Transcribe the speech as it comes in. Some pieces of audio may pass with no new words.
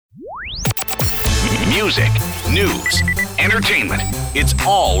Music, news, entertainment. It's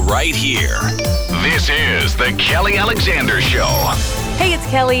all right here. This is The Kelly Alexander Show. Hey, it's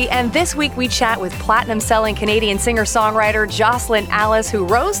Kelly, and this week we chat with platinum-selling Canadian singer-songwriter Jocelyn Alice, who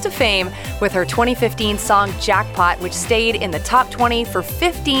rose to fame with her 2015 song Jackpot, which stayed in the top 20 for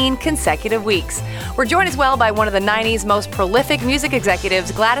 15 consecutive weeks. We're joined as well by one of the 90s most prolific music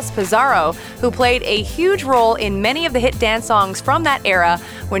executives, Gladys Pizarro, who played a huge role in many of the hit dance songs from that era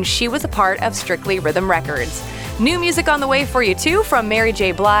when she was a part of Strictly Rhythm Records. New music on the way for you, too, from Mary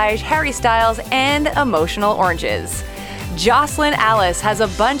J. Blige, Harry Styles, and Emotional Oranges. Jocelyn Alice has a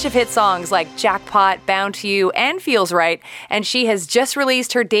bunch of hit songs like Jackpot, Bound to You, and Feels Right, and she has just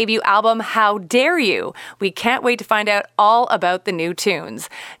released her debut album, How Dare You. We can't wait to find out all about the new tunes.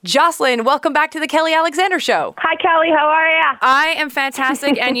 Jocelyn, welcome back to the Kelly Alexander Show. Hi, Kelly. How are you? I am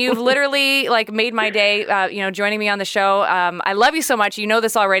fantastic, and you've literally made my day, joining me on the show. I love you so much. You know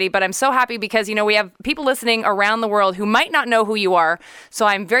this already, but I'm so happy because, we have people listening around the world who might not know who you are, so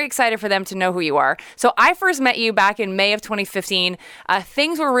I'm very excited for them to know who you are. So I first met you back in May of 2015.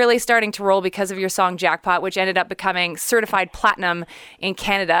 Things were really starting to roll because of your song Jackpot, which ended up becoming certified platinum in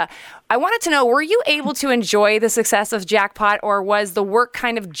Canada. I wanted to know, were you able to enjoy the success of Jackpot, or was the work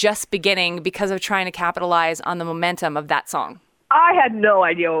kind of just beginning because of trying to capitalize on the momentum of that song? I had no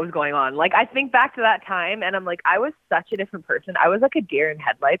idea what was going on. I think back to that time, and I'm like, I was such a different person. I was like a deer in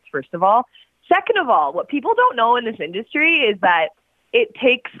headlights, first of all. Second of all, what people don't know in this industry is that it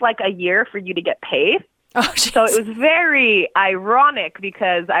takes a year for you to get paid. Oh, so it was very ironic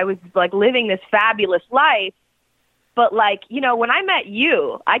because I was living this fabulous life. But when I met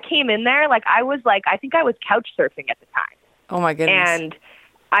you, I came in there, I think I was couch surfing at the time. Oh my goodness. And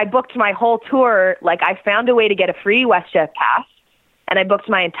I booked my whole tour. I found a way to get a free WestJet pass, and I booked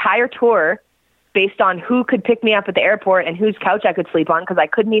my entire tour based on who could pick me up at the airport and whose couch I could sleep on, because I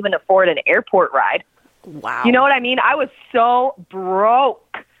couldn't even afford an airport ride. Wow. You know what I mean? I was so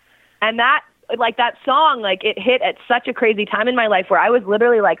broke. And that song, it hit at such a crazy time in my life where I was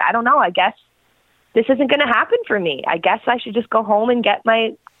literally I don't know, I guess this isn't going to happen for me. I guess I should just go home and get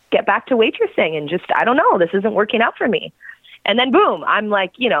back to waitressing and just, I don't know, this isn't working out for me. And then boom, I'm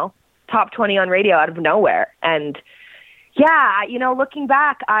top 20 on radio out of nowhere. And yeah, looking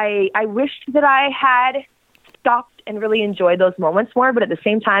back, I wished that I had stopped and really enjoyed those moments more. But at the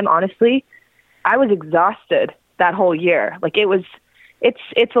same time, honestly, I was exhausted that whole year.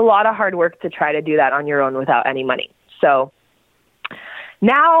 It's a lot of hard work to try to do that on your own without any money. So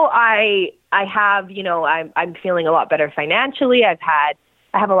now I have, I'm feeling a lot better financially. I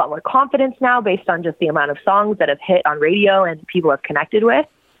have a lot more confidence now based on just the amount of songs that have hit on radio and people have connected with.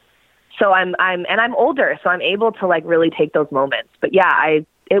 So I'm older, so I'm able to really take those moments. But yeah,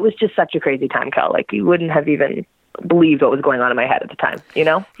 it was just such a crazy time, Kel. You wouldn't have even believed what was going on in my head at the time,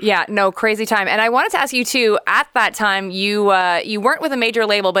 Yeah, no, crazy time. And I wanted to ask you too, at that time, you weren't with a major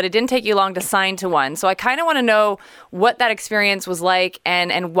label, but it didn't take you long to sign to one. So I kind of want to know what that experience was like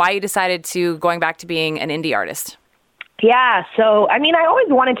and why you decided to going back to being an indie artist. Yeah, so, I always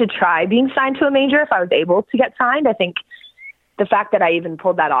wanted to try being signed to a major if I was able to get signed. I think the fact that I even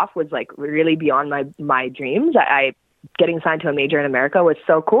pulled that off was really beyond my dreams. Getting signed to a major in America was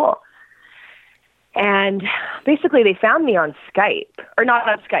so cool. And basically they found me on Skype, or not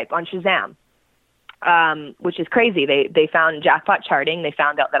on Skype, on Shazam, which is crazy. They found Jackpot charting. They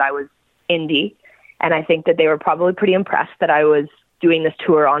found out that I was indie. And I think that they were probably pretty impressed that I was doing this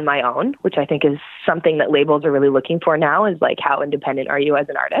tour on my own, which I think is something that labels are really looking for now, is how independent are you as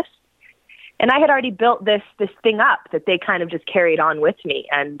an artist? And I had already built this thing up that they kind of just carried on with me.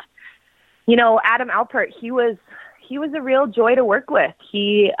 And, Adam Alpert, he was a real joy to work with.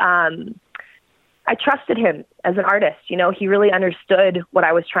 I trusted him as an artist. He really understood what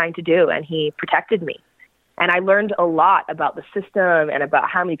I was trying to do, and he protected me. And I learned a lot about the system and about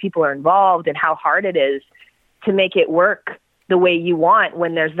how many people are involved and how hard it is to make it work the way you want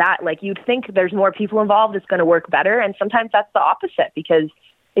when there's that. You'd think there's more people involved, it's going to work better. And sometimes that's the opposite, because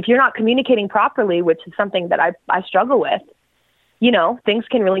if you're not communicating properly, which is something that I struggle with, things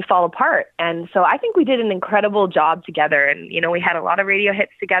can really fall apart. And so I think we did an incredible job together. And, we had a lot of radio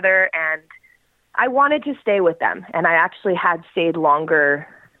hits together, and I wanted to stay with them, and I actually had stayed longer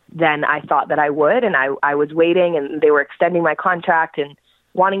than I thought that I would, and I was waiting, and they were extending my contract and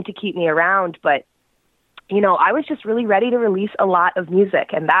wanting to keep me around, but, I was just really ready to release a lot of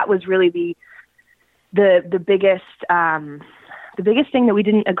music, and that was really the biggest thing that we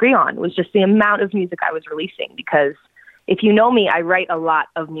didn't agree on, was just the amount of music I was releasing, because if you know me, I write a lot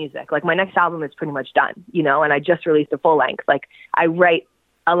of music. My next album is pretty much done, and I just released a full length. I write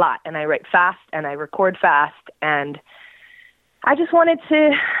a lot, and I write fast, and I record fast, and I just wanted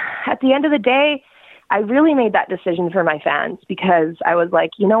to, at the end of the day, I really made that decision for my fans because I was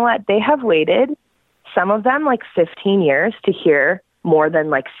like, you know what? They have waited, some of them like 15 years to hear more than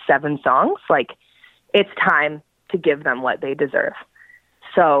like 7 songs. Like, it's time to give them what they deserve.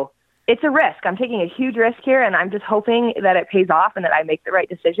 So it's a risk. I'm taking a huge risk here, and I'm just hoping that it pays off and that I make the right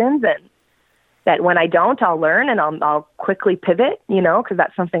decisions, and that when I don't, I'll learn and I'll quickly pivot, you know, because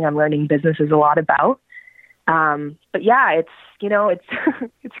that's something I'm learning business is a lot about. But yeah, it's, you know, it's,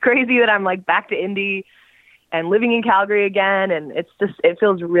 it's crazy that I'm like back to indie and living in Calgary again. And it's just, it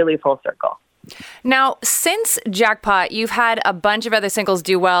feels really full circle. Now, since Jackpot, you've had a bunch of other singles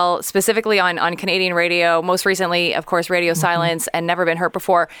do well, specifically on Canadian radio, most recently, of course, Radio Silence and Never Been Hurt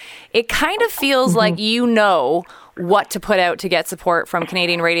Before. It kind of feels like you know what to put out to get support from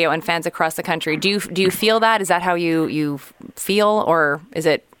Canadian radio and fans across the country. Do you feel that? Is that how you feel, or is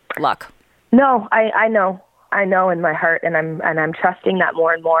it luck? No, I know in my heart, and I'm trusting that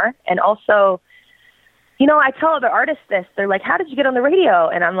more and more. And also, you know, I tell other artists this. They're like, how did you get on the radio?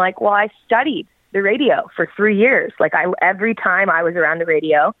 And I'm like, well, I studied the radio for 3 years. Like, every time I was around the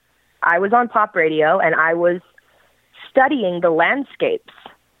radio, I was on pop radio, and I was studying the landscapes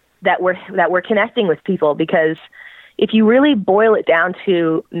that were connecting with people. Because if you really boil it down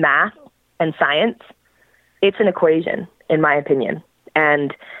to math and science, it's an equation, in my opinion.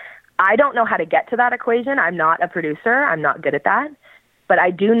 And I don't know how to get to that equation. I'm not a producer. I'm not good at that. But I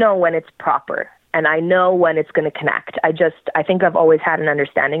do know when it's proper, and I know when it's going to connect. I think I've always had an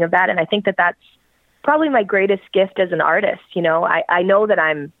understanding of that. And I think that that's probably my greatest gift as an artist. You know, I know that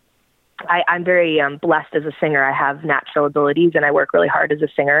I'm very blessed as a singer. I have natural abilities, and I work really hard as a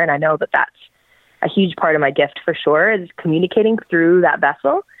singer. And I know that that's a huge part of my gift for sure, is communicating through that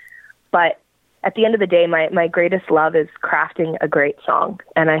vessel. But at the end of the day, my greatest love is crafting a great song.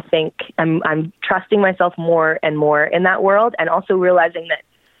 And I think I'm trusting myself more and more in that world, and also realizing that,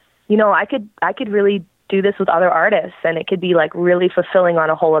 you know, I could really do this with other artists, and it could be like really fulfilling on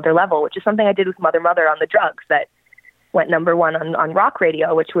a whole other level, which is something I did with Mother on the Drugs, that went number 1 on rock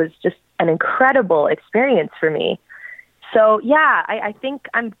radio, which was just an incredible experience for me. So yeah, I think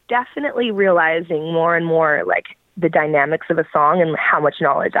I'm definitely realizing more and more like the dynamics of a song and how much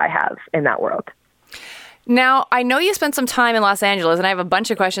knowledge I have in that world. Now, I know you spent some time in Los Angeles, and I have a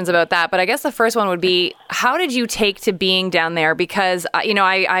bunch of questions about that, but I guess the first one would be, how did you take to being down there? Because, you know,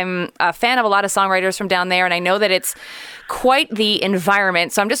 I'm a fan of a lot of songwriters from down there, and I know that it's quite the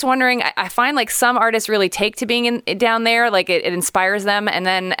environment. So I'm just wondering, I find like some artists really take to being down there, like it inspires them, and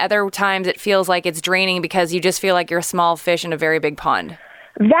then other times it feels like it's draining because you just feel like you're a small fish in a very big pond.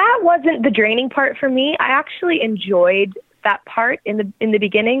 That wasn't the draining part for me. I actually enjoyed that part in the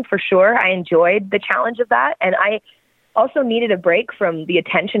beginning, for sure. I enjoyed the challenge of that. And I also needed a break from the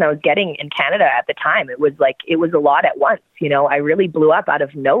attention I was getting in Canada at the time. It was a lot at once. You know, I really blew up out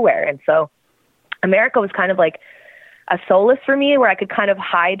of nowhere. And so America was kind of like a solace for me, where I could kind of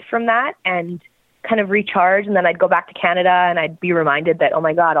hide from that and kind of recharge. And then I'd go back to Canada, and I'd be reminded that, oh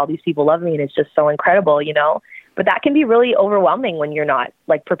my God, all these people love me, and it's just so incredible, you know. But that can be really overwhelming when you're not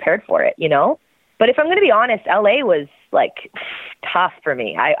like prepared for it, you know. But if I'm going to be honest, LA was like tough for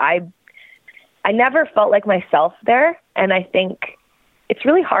me. I never felt like myself there. And I think it's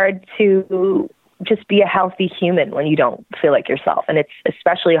really hard to just be a healthy human when you don't feel like yourself. And it's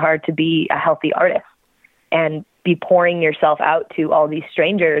especially hard to be a healthy artist and be pouring yourself out to all these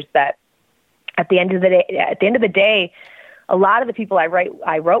strangers that at the end of the day, a lot of the people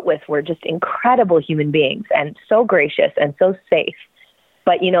I wrote with were just incredible human beings and so gracious and so safe.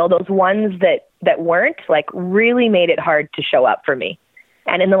 But, you know, those ones that weren't, like, really made it hard to show up for me.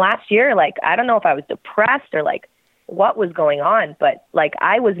 And in the last year, like, I don't know if I was depressed or, like, what was going on, but, like,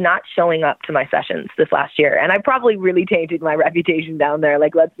 I was not showing up to my sessions this last year. And I probably really tainted my reputation down there,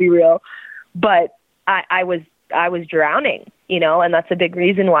 like, let's be real. But I was drowning, you know, and that's a big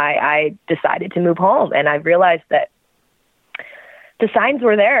reason why I decided to move home. And I realized that the signs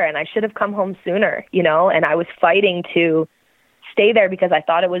were there, and I should have come home sooner, you know, and I was fighting to stay there because I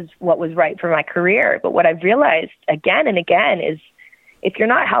thought it was what was right for my career. But what I've realized again and again is, if you're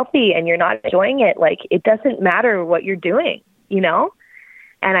not healthy and you're not enjoying it, like, it doesn't matter what you're doing, you know?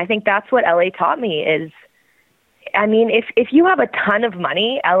 And I think that's what LA taught me is, I mean, if you have a ton of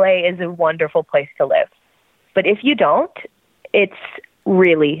money, LA is a wonderful place to live. But if you don't, it's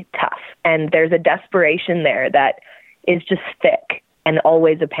really tough. And there's a desperation there that is just thick and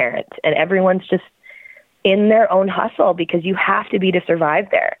always apparent. And everyone's just in their own hustle because you have to be to survive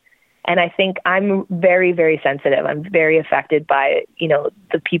there. And I think I'm very, very sensitive. I'm very affected by, you know,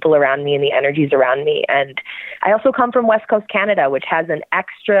 the people around me and the energies around me. And I also come from West Coast Canada, which has an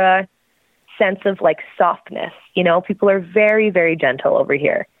extra sense of like softness. You know, people are very, very gentle over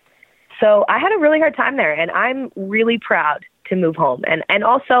here. So I had a really hard time there, and I'm really proud to move home. And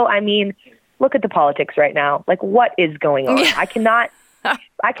also, I mean, look at the politics right now. Like, what is going on? Yeah.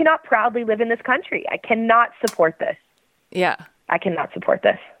 I cannot proudly live in this country. I cannot support this. Yeah. I cannot support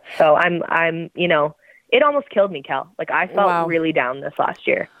this. So I'm, you know, it almost killed me, Kel. Like, I felt really down this last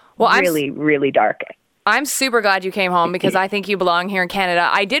year. Well, really dark. I'm super glad you came home because I think you belong here in Canada.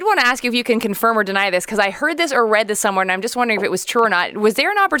 I did want to ask you if you can confirm or deny this because I heard this or read this somewhere, and I'm just wondering if it was true or not. Was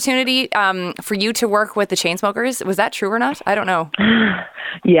there an opportunity for you to work with the Chainsmokers? Was that true or not? I don't know.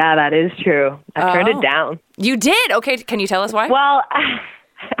 Yeah, that is true. I turned it down. You did? Okay. Can you tell us why? Well,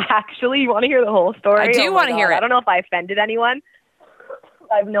 actually, you want to hear the whole story? I do want to hear it. I don't know if I offended anyone.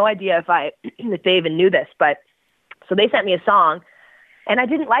 I have no idea if they even knew this, but so they sent me a song. And I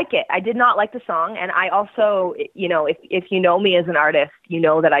didn't like it. I did not like the song. And I also, you know, if you know me as an artist, you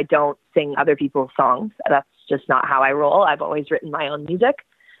know that I don't sing other people's songs. That's just not how I roll. I've always written my own music.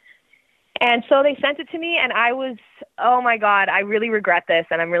 And so they sent it to me, and I was, oh my God, I really regret this,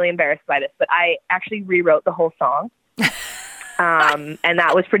 and I'm really embarrassed by this. But I actually rewrote the whole song. And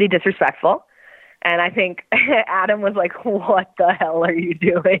that was pretty disrespectful. And I think Adam was like, what the hell are you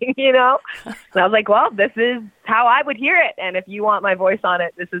doing? You know? And I was like, well, this is how I would hear it. And if you want my voice on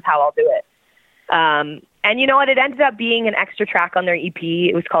it, this is how I'll do it. And you know what? It ended up being an extra track on their EP.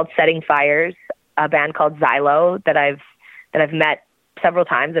 It was called Setting Fires, a band called Xylo that I've met several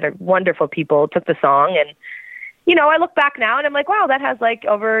times that are wonderful people, took the song. And, you know, I look back now and I'm like, wow, that has like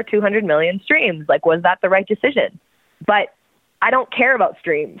over 200 million streams. Like, was that the right decision? But I don't care about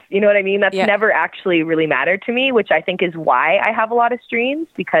streams. You know what I mean? That's never actually really mattered to me, which I think is why I have a lot of streams,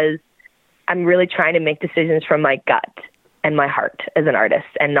 because I'm really trying to make decisions from my gut and my heart as an artist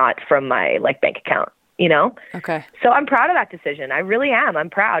and not from my like bank account, you know? Okay. So I'm proud of that decision. I really am.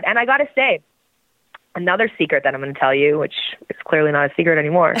 I'm proud. And I got to say, another secret that I'm going to tell you, which is clearly not a secret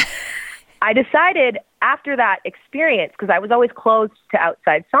anymore. I decided after that experience, because I was always closed to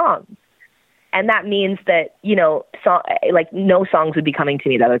outside songs. And that means that, you know, no songs would be coming to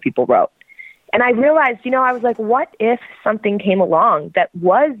me that other people wrote. And I realized, you know, I was like, what if something came along that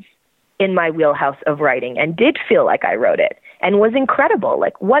was in my wheelhouse of writing and did feel like I wrote it and was incredible?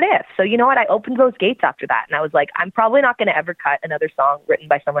 Like, what if? So, you know what? I opened those gates after that. And I was like, I'm probably not going to ever cut another song written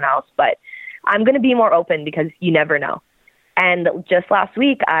by someone else, but I'm going to be more open because you never know. And just last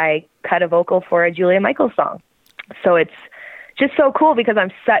week, I cut a vocal for a Julia Michaels song. So it's just so cool because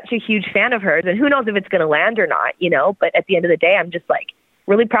I'm such a huge fan of hers, and who knows if it's going to land or not, you know, but at the end of the day, I'm just like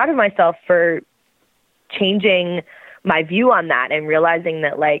really proud of myself for changing my view on that and realizing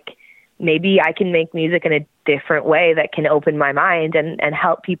that like maybe I can make music in a different way that can open my mind and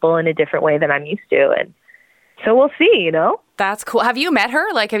help people in a different way than I'm used to. And so we'll see, you know. That's cool. Have you met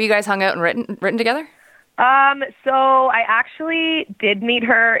her? Like, have you guys hung out and written together? So I actually did meet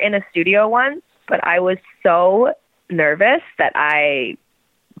her in a studio once, but I was so nervous that I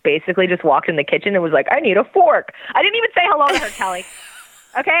basically just walked in the kitchen and was like, I need a fork. I didn't even say hello to her, Kelly.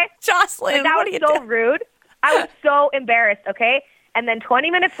 Okay? Jocelyn, like, that was so rude. I was so embarrassed, okay? And then 20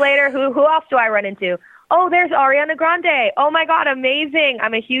 minutes later, who else do I run into? Oh, there's Ariana Grande. Oh my God, amazing.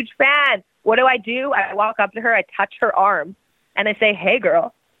 I'm a huge fan. What do? I walk up to her, I touch her arm, and I say, hey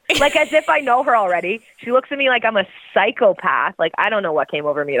girl. Like as if I know her already. She looks at me like I'm a psychopath. Like, I don't know what came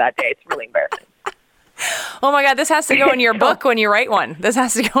over me that day. It's really embarrassing. Oh my God, this has to go in your book when you write one. This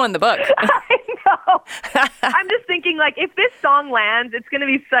has to go in the book. I know. I'm just thinking, like, if this song lands, it's going to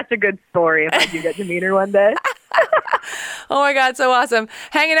be such a good story if I do get to meet her one day. Oh my God, so awesome.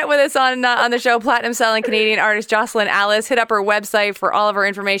 Hanging out with us on the show, platinum-selling Canadian artist Jocelyn Alice. Hit up her website for all of her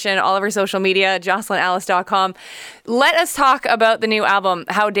information, all of her social media, jocelynalice.com. Let us talk about the new album,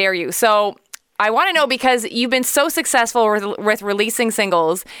 How Dare You. So I want to know, because you've been so successful with releasing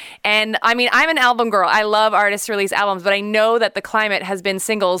singles. And I mean, I'm an album girl. I love artists release albums, but I know that the climate has been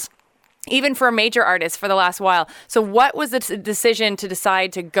singles, even for a major artist, for the last while. So what was the decision to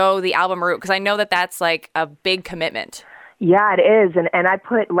decide to go the album route? Because I know that that's like a big commitment. Yeah, it is. And I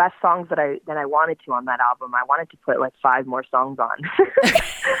put less songs than I wanted to on that album. I wanted to put like 5 more songs on.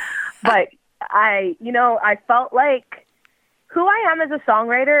 But I felt like who I am as a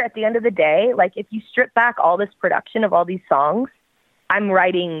songwriter at the end of the day, like if you strip back all this production of all these songs, I'm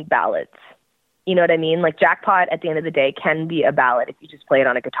writing ballads. You know what I mean? Like Jackpot at the end of the day can be a ballad if you just play it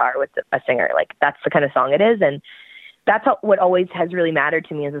on a guitar with a singer. Like that's the kind of song it is. And that's what always has really mattered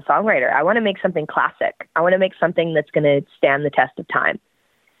to me as a songwriter. I want to make something classic. I want to make something that's going to stand the test of time.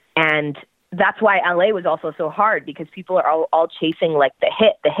 And that's why LA was also so hard, because people are all chasing like the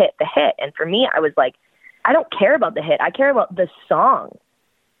hit. And for me, I was like, I don't care about the hit. I care about the song,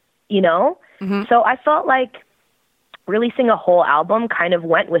 you know? Mm-hmm. So I felt like releasing a whole album kind of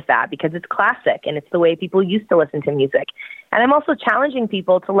went with that because it's classic and it's the way people used to listen to music. And I'm also challenging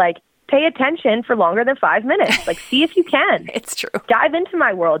people to like pay attention for longer than 5 minutes. Like, see if you can. It's true. Dive into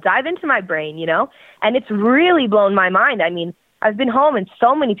my world, dive into my brain, you know? And it's really blown my mind. I mean, I've been home and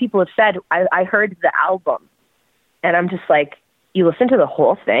so many people have said, I heard the album. And I'm just like, you listen to the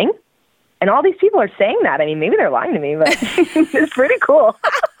whole thing? And all these people are saying that. I mean, maybe they're lying to me, but it's pretty cool.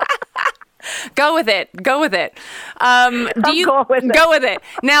 Go with it. Go with it. Go with it.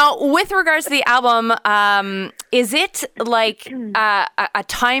 Now, with regards to the album, is it like a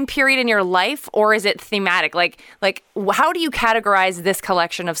time period in your life, or is it thematic? Like, how do you categorize this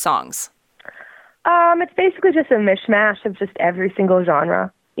collection of songs? It's basically just a mishmash of just every single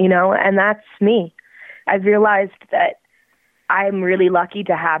genre, you know, and that's me. I've realized that I'm really lucky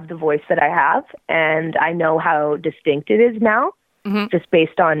to have the voice that I have, and I know how distinct it is now, just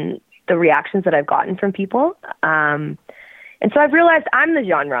based on the reactions that I've gotten from people. And so I've realized I'm the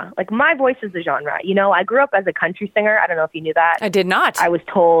genre. Like, my voice is the genre. You know, I grew up as a country singer. I don't know if you knew that. I did not. I was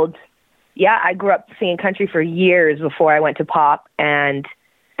told, I grew up singing country for years before I went to pop. And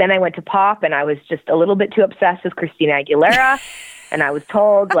then I went to pop, and I was just a little bit too obsessed with Christina Aguilera. And I was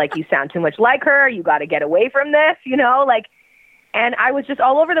told, like, you sound too much like her. You got to get away from this, you know, like. And I was just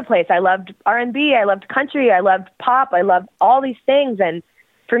all over the place. I loved R&B. I loved country. I loved pop. I loved all these things. And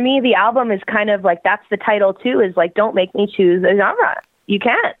for me, the album is kind of like, that's the title too, is like, don't make me choose a genre. You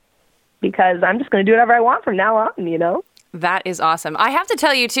can't, because I'm just going to do whatever I want from now on, you know? That is awesome. I have to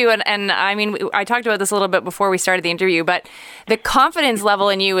tell you too, and I mean, I talked about this a little bit before we started the interview, but the confidence level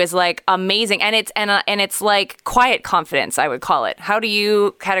in you is like amazing, and it's like quiet confidence, I would call it. How do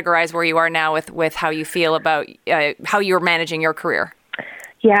you categorize where you are now with how you feel about how you're managing your career?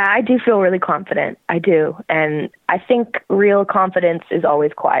 Yeah, I do feel really confident. I do, and I think real confidence is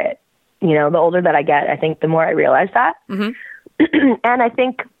always quiet. You know, the older that I get, I think the more I realize that. Mm-hmm. And I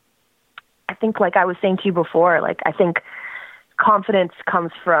think like I was saying to you before, like, I think confidence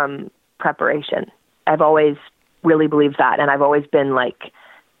comes from preparation. I've always really believed that. And I've always been like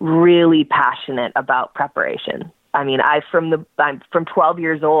really passionate about preparation. I mean, I'm from 12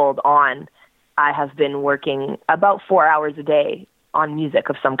 years old on, I have been working about 4 hours a day on music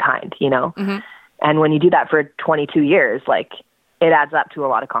of some kind, you know? Mm-hmm. And when you do that for 22 years, like, it adds up to a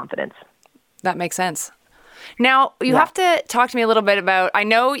lot of confidence. That makes sense. Now, you have to talk to me a little bit about, I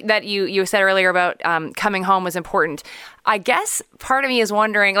know that you said earlier about coming home was important. I guess part of me is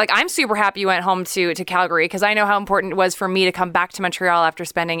wondering, like, I'm super happy you went home to Calgary, because I know how important it was for me to come back to Montreal after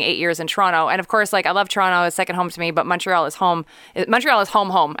spending 8 years in Toronto. And of course, like, I love Toronto, it's second home to me, but Montreal is home. Montreal is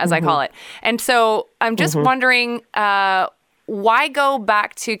home, as I call it. And so I'm just wondering, why go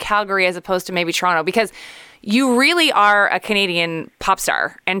back to Calgary as opposed to maybe Toronto? Because you really are a Canadian pop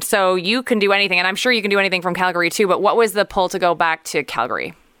star, and so you can do anything, and I'm sure you can do anything from Calgary too, but what was the pull to go back to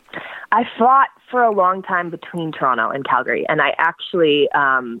Calgary? I fought for a long time between Toronto and Calgary, and I actually,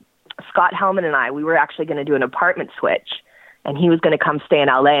 Scott Hellman and I, we were actually going to do an apartment switch, and he was going to come stay in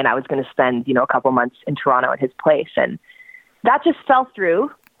LA, and I was going to spend, you know, a couple months in Toronto at his place, and that just fell through,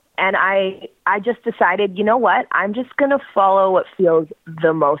 and I just decided, you know what, I'm just going to follow what feels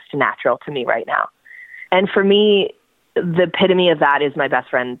the most natural to me right now. And for me, the epitome of that is my best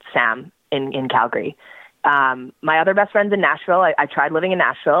friend, Sam, in Calgary. My other best friend's in Nashville. I tried living in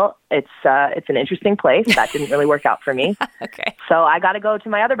Nashville. It's an interesting place. That didn't really work out for me. Okay. So I got to go to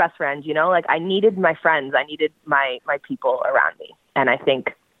my other best friends, you know, like, I needed my friends. I needed my people around me. And I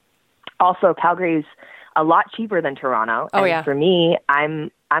think also Calgary's a lot cheaper than Toronto. Oh, and yeah. For me,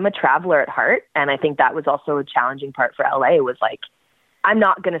 I'm a traveler at heart. And I think that was also a challenging part for LA, was like, I'm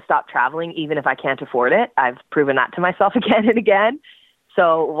not going to stop traveling even if I can't afford it. I've proven that to myself again and again.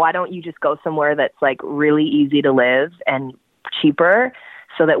 So why don't you just go somewhere that's like really easy to live and cheaper,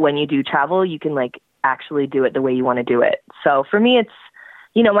 so that when you do travel, you can like actually do it the way you want to do it. So for me, it's,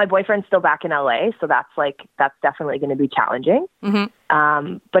 you know, my boyfriend's still back in LA, so that's definitely going to be challenging.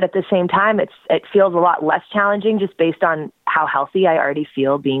 Mm-hmm. But at the same time, it feels a lot less challenging just based on how healthy I already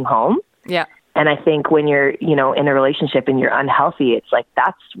feel being home. Yeah. And I think when you're, you know, in a relationship and you're unhealthy, it's like,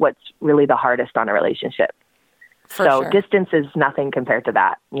 that's what's really the hardest on a relationship. For so sure. Distance is nothing compared to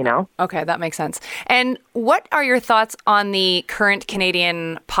that, you know? Okay, that makes sense. And what are your thoughts on the current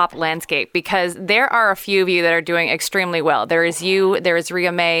Canadian pop landscape? Because there are a few of you that are doing extremely well. There is you, there is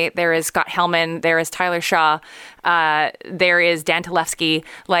Ria May, there is Scott Hellman, there is Tyler Shaw, there is Dan Talevsky,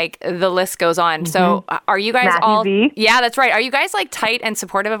 like, the list goes on. Mm-hmm. So are you guys Matthew all... V. Yeah, that's right. Are you guys like tight and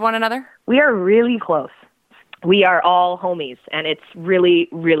supportive of one another? We are really close. We are all homies, and it's really,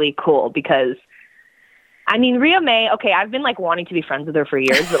 really cool because I mean, Rhea May, okay, I've been like wanting to be friends with her for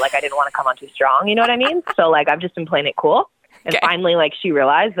years, but like I didn't want to come on too strong, you know what I mean? So like I've just been playing it cool. And finally, like, she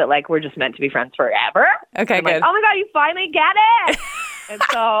realized that like we're just meant to be friends forever. Okay, I'm good. like, oh my God, you finally get it. And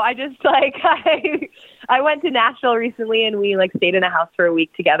so I just like, I went to Nashville recently and we like stayed in a house for a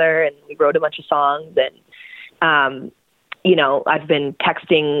week together and we wrote a bunch of songs. And, you know, I've been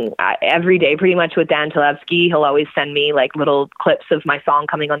texting every day pretty much with Dan Talevsky. He'll always send me like little clips of my song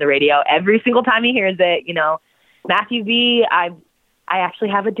coming on the radio every single time he hears it. You know, Matthew V, I actually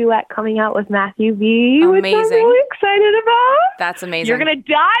have a duet coming out with Matthew V, which I'm really excited about. That's amazing. You're going to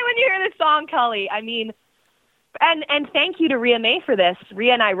die when you hear this song, Kelly. I mean, and thank you to Rhea May for this.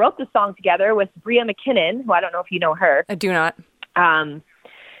 Rhea and I wrote the song together with Bria McKinnon, who I don't know if you know her. I do not.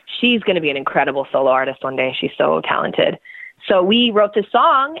 She's going to be an incredible solo artist one day. She's so talented. So we wrote this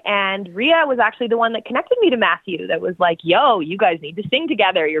song, and Rhea was actually the one that connected me to Matthew. That was like, yo, you guys need to sing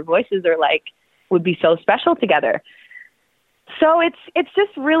together. Your voices are like, would be so special together. So it's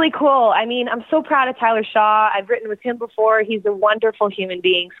just really cool. I mean, I'm so proud of Tyler Shaw. I've written with him before. He's a wonderful human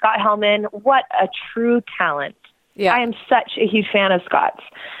being. Scott Hellman, what a true talent. Yeah. I am such a huge fan of Scott's.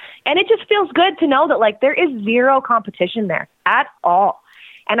 And it just feels good to know that like there is zero competition there at all.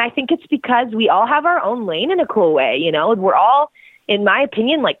 And I think it's because we all have our own lane in a cool way. You know, we're all, in my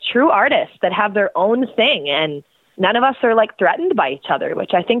opinion, like true artists that have their own thing. And none of us are like threatened by each other,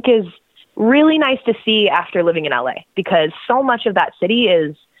 which I think is really nice to see after living in LA, because so much of that city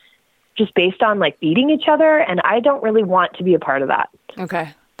is just based on like beating each other. And I don't really want to be a part of that.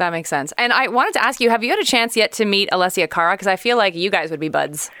 Okay. That makes sense. And I wanted to ask you, have you had a chance yet to meet Alessia Cara? Because I feel like you guys would be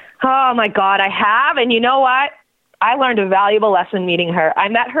buds. Oh my God, I have. And you know what? I learned a valuable lesson meeting her. I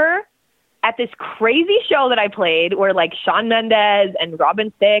met her at this crazy show that I played where like Shawn Mendes and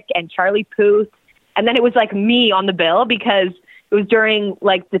Robin Thicke and Charlie Puth. And then it was like me on the bill because it was during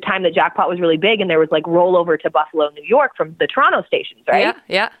like the time that Jackpot was really big and there was like rollover to Buffalo, New York from the Toronto stations, right? Yeah,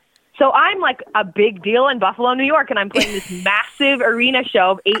 yeah. So I'm like a big deal in Buffalo, New York, and I'm playing this massive arena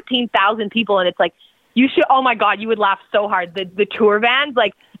show of 18,000 people. And it's like, you should, oh my God, you would laugh so hard. The tour vans,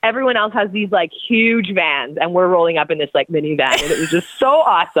 like everyone else has these like huge vans and we're rolling up in this like minivan. And it was just so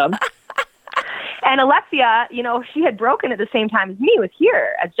awesome. And Alessia, you know, she had broken at the same time as me with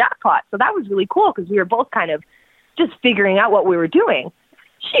Here as Jackpot. So that was really cool because we were both kind of just figuring out what we were doing.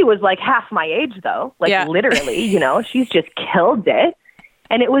 She was like half my age though, like literally, you know, she's just killed it.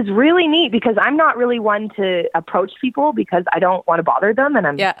 And it was really neat because I'm not really one to approach people because I don't want to bother them. And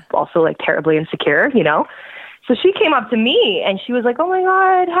I'm also like terribly insecure, you know? So she came up to me and she was like, oh my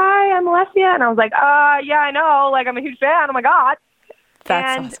God, hi, I'm Alessia. And I was like, yeah, I know. Like, I'm a huge fan. Oh my God.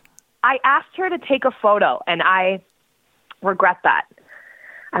 That's and awesome. I asked her to take a photo and I regret that.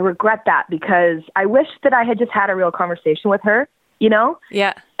 I regret that because I wish that I had just had a real conversation with her, you know?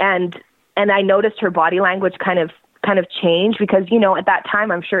 Yeah. And I noticed her body language kind of change because, you know, at that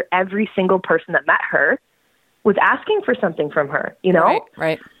time, I'm sure every single person that met her was asking for something from her, you know?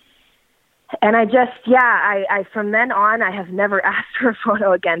 Right. And I just, I from then on, I have never asked for a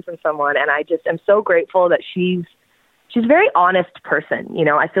photo again from someone. And I just am so grateful that she's a very honest person. You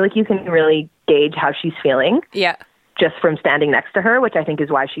know, I feel like you can really gauge how she's feeling. Yeah. Just from standing next to her, which I think is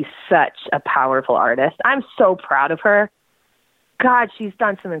why she's such a powerful artist. I'm so proud of her. God, she's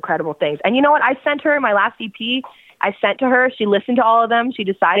done some incredible things. And you know what? I sent her my last EP. I sent to her. She listened to all of them. She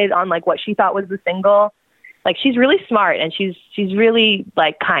decided on like what she thought was the single. Like she's really smart and she's really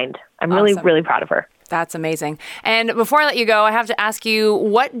like kind. I'm really, really proud of her. That's amazing. And before I let you go, I have to ask you,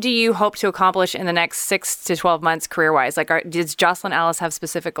 what do you hope to accomplish in the next 6 to 12 months career-wise? Like, does Jocelyn Alice have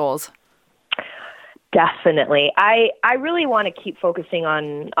specific goals? Definitely. I really want to keep focusing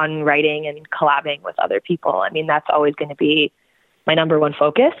on writing and collabing with other people. I mean, that's always going to be my number one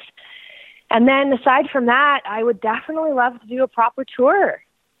focus. And then aside from that, I would definitely love to do a proper tour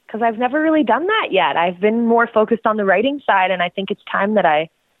because I've never really done that yet. I've been more focused on the writing side, and I think it's time that I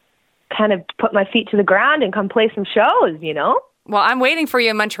kind of put my feet to the ground and come play some shows, you know? Well, I'm waiting for you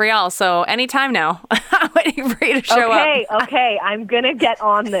in Montreal, so anytime now. I'm waiting for you to show up. Okay. I'm going to get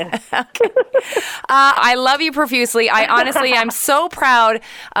on this. I love you profusely. I'm so proud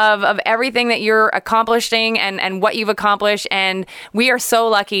of everything that you're accomplishing and what you've accomplished. And we are so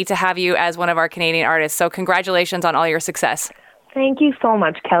lucky to have you as one of our Canadian artists. So congratulations on all your success. Thank you so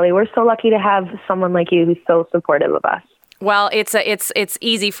much, Kelly. We're so lucky to have someone like you who's so supportive of us. Well, it's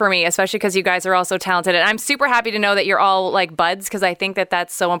easy for me, especially because you guys are all so talented. And I'm super happy to know that you're all like buds because I think that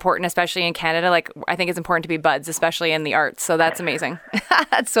that's so important, especially in Canada. Like, I think it's important to be buds, especially in the arts. So that's amazing.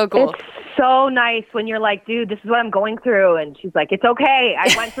 That's so cool. It's so nice when you're like, dude, this is what I'm going through. And she's like, it's okay.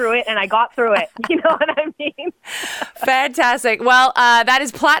 I went through it and I got through it. You know what I mean? Fantastic. Well, that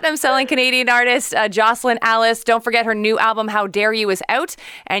is platinum-selling Canadian artist Jocelyn Alice. Don't forget her new album, How Dare You, is out.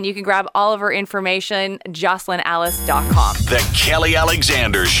 And you can grab all of her information, jocelynalice.com. The Kelly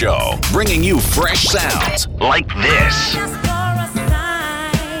Alexander Show, bringing you fresh sounds like this.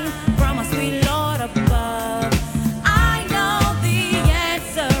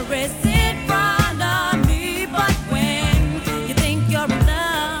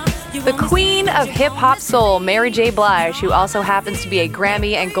 The queen of hip-hop soul, Mary J. Blige, who also happens to be a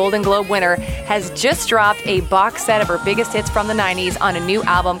Grammy and Golden Globe winner, has just dropped a box set of her biggest hits from the 90s on a new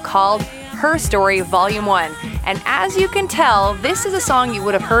album called Her Story Volume 1. And as you can tell, this is a song you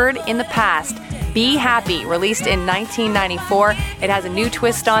would have heard in the past. Be Happy, released in 1994. It has a new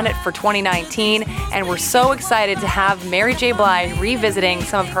twist on it for 2019, and we're so excited to have Mary J. Blige revisiting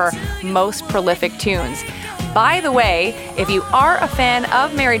some of her most prolific tunes. By the way, if you are a fan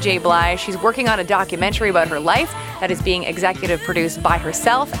of Mary J. Blige, she's working on a documentary about her life that is being executive produced by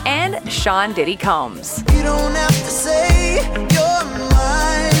herself and Sean Diddy Combs. You don't have to say you're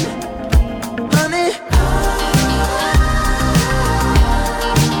mine, honey.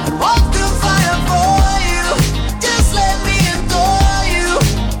 Walk through fire for you. Just let me adore you.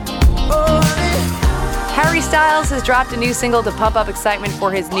 Oh, honey. Harry Styles has dropped a new single to pump up excitement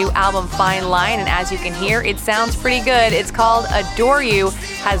for his new album, Fine Line, and as you can hear, it sounds pretty good. It's called Adore You,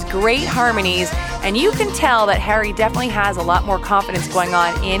 has great harmonies, and you can tell that Harry definitely has a lot more confidence going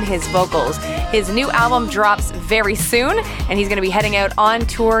on in his vocals. His new album drops very soon, and he's going to be heading out on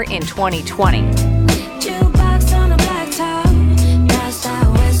tour in 2020. Jukebox on a black top, that's that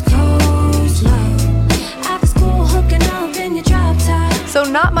West Coast love. After school, hooking up in your drop top. So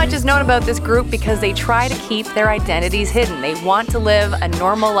not much is known about this group because they try to keep their identities hidden. They want to live a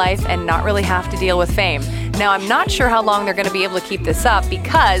normal life and not really have to deal with fame. Now, I'm not sure how long they're going to be able to keep this up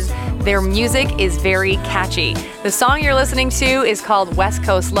because their music is very catchy. The song you're listening to is called West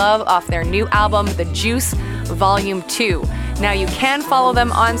Coast Love off their new album, The Juice Volume 2. Now, you can follow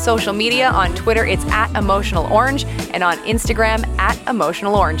them on social media. On Twitter, it's @EmotionalOrange, and on Instagram,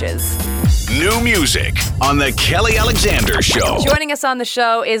 @EmotionalOranges. New music on The Kelly Alexander Show. Joining us on the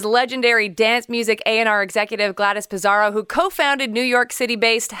show is legendary dance music A&R executive Gladys Pizarro, who co-founded New York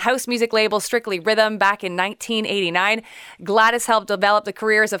City-based house music label Strictly Rhythm back in 1989. Gladys helped develop the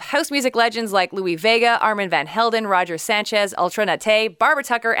careers of house music legends like Louis Vega, Armin van Helden, Roger Sanchez, Ultra Nate, Barbara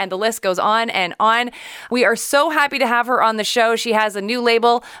Tucker, and the list goes on and on. We are so happy to have her on the show. She has a new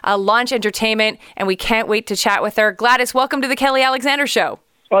label, Launch Entertainment, and we can't wait to chat with her. Gladys, welcome to The Kelly Alexander Show.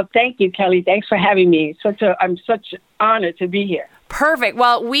 Well, thank you, Kelly. Thanks for having me. I'm such honored to be here. Perfect.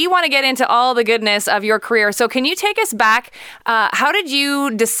 Well, we want to get into all the goodness of your career. So can you take us back? How did you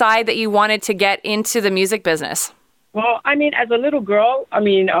decide that you wanted to get into the music business? Well, as a little girl,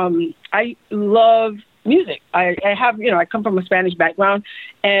 I love music. I have, I come from a Spanish background,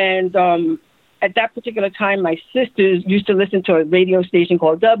 and at that particular time, my sisters used to listen to a radio station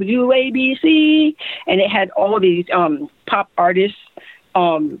called WABC, and it had all these pop artists,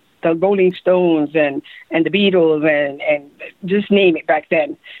 the Rolling Stones and the Beatles and just name it back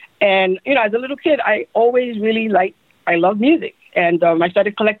then. And, as a little kid, I always really I love music. And I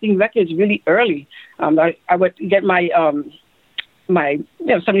started collecting records really early. I would get my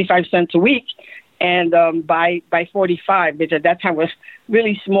 75 cents a week and buy 45, which at that time was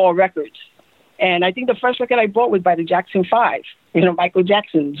really small records. And I think the first record I bought was by the Jackson 5, Michael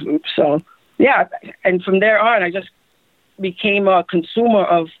Jackson's group. So, yeah, and from there on, I just became a consumer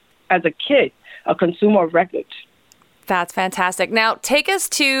of records. That's fantastic. Now, take us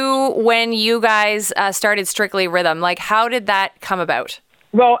to when you guys started Strictly Rhythm. How did that come about?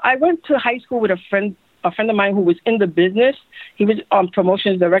 Well, I went to high school with a friend of mine who was in the business. He was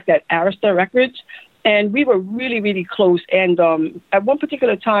promotions director at Arista Records, and we were really, really close. And at one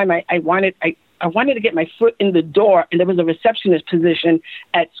particular time, I wanted to get my foot in the door, and there was a receptionist position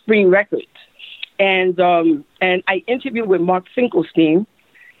at Spring Records. And I interviewed with Mark Finkelstein,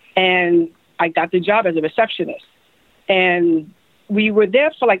 and I got the job as a receptionist. And we were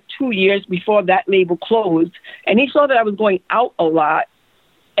there for 2 years before that label closed. And he saw that I was going out a lot,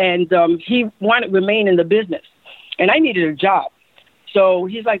 and he wanted to remain in the business. And I needed a job. So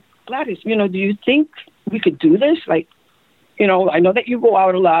he's like, Gladys, do you think we could do this? I know that you go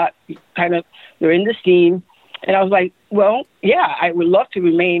out a lot, you're in the scene. And I was like, well, yeah, I would love to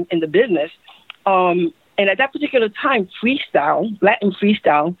remain in the business. And at that particular time, Latin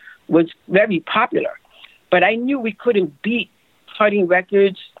freestyle was very popular. But I knew we couldn't beat Harding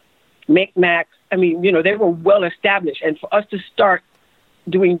Records, Micmac. They were well established. And for us to start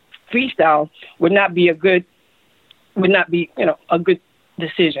doing freestyle would not be a good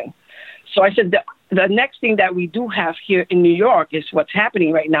decision. So I said, the next thing that we do have here in New York is what's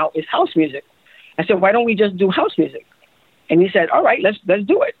happening right now is house music. I said, why don't we just do house music? And he said, all right, let's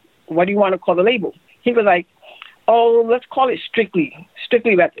do it. What do you want to call the label? He was like, oh, let's call it Strictly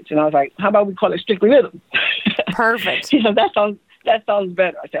Records. And I was like, how about we call it Strictly Rhythm? Perfect. That sounds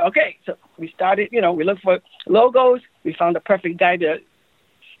better. I said, okay. So we started, we looked for logos. We found the perfect guy to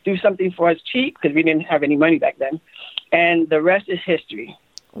do something for us cheap because we didn't have any money back then. And the rest is history.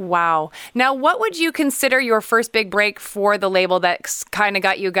 Wow. Now, what would you consider your first big break for the label that kind of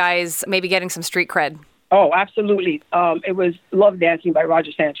got you guys maybe getting some street cred? Oh, absolutely. It was Love Dancing by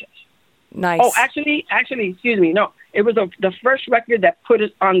Roger Sanchez. Nice. Oh, actually, excuse me. No, it was the first record that put us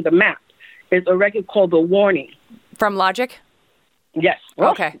on the map. It's a record called The Warning. From Logic? Yes.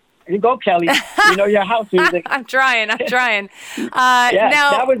 Okay. There you go, Kelly. You know your house music. I'm trying. Yeah,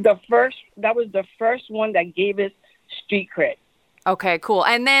 Now, that was the first one that gave us street cred. Okay, cool.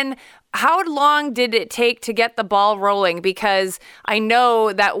 And then how long did it take to get the ball rolling? Because I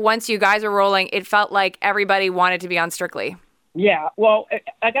know that once you guys were rolling, it felt like everybody wanted to be on Strictly. Yeah, well,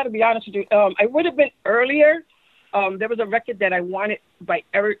 I got to be honest with you. I would have been earlier. There was a record that I wanted by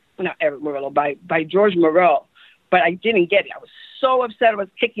by George Morel, but I didn't get it. I was so upset. I was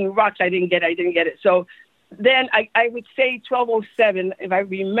kicking rocks. I didn't get it. So then I would say 1207, if I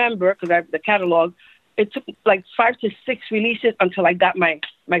remember, because I have the catalog. It took like 5 to 6 releases until I got my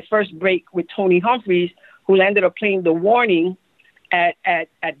first break with Tony Humphries, who ended up playing The Warning at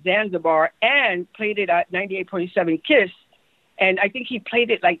Zanzibar and played it at 98.7 KISS. And I think he played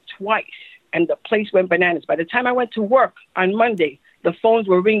it like twice, and the place went bananas. By the time I went to work on Monday, the phones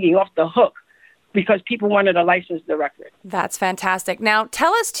were ringing off the hook because people wanted to license the record. That's fantastic. Now,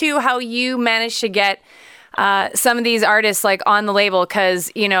 tell us, too, how you managed to get some of these artists like on the label,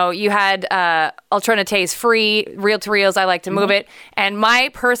 because you had Alternate's Free, Reel to Reels, I Like to Move It, and my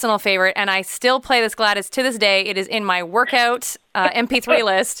personal favorite, and I still play this Gladys to this day, it is in my workout MP3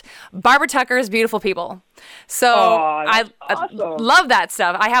 list, Barbara Tucker's Beautiful People. So I love that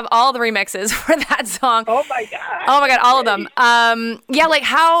stuff. I have all the remixes for that song. Oh my God, all of them.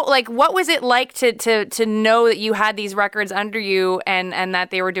 What was it like to know that you had these records under you and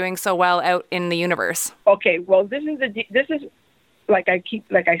that they were doing so well out in the universe? Okay, well, this is like I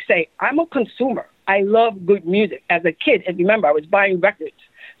say, I'm a consumer. I love good music. As a kid, and remember, I was buying records.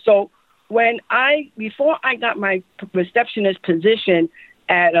 So before I got my receptionist position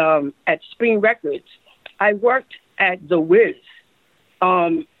at Spring Records, I worked at The Wiz,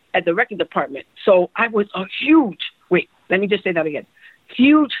 at the record department. So I was a huge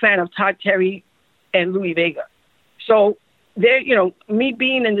fan of Todd Terry and Louis Vega. So there, me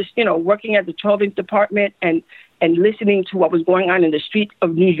being in this, working at the 12-inch department and listening to what was going on in the streets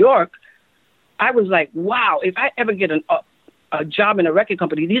of New York, I was like, wow, if I ever get a job in a record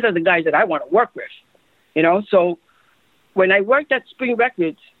company, these are the guys that I want to work with, So when I worked at Spring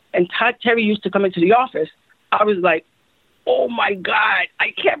Records and Todd Terry used to come into the office, I was like, oh my God,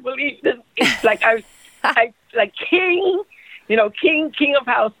 I can't believe this. It's like I like king, king of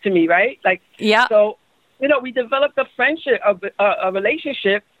house to me, right? Like, yeah. So, we developed a friendship, a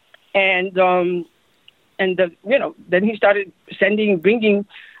relationship, and then he started bringing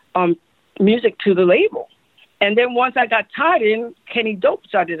music to the label. And then once I got Todd in, Kenny Dope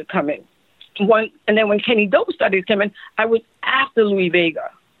started to come in. And then when Kenny Dope started to come in, I was after Louis Vega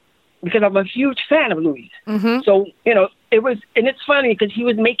because I'm a huge fan of Louis. Mm-hmm. So, it was, and it's funny because he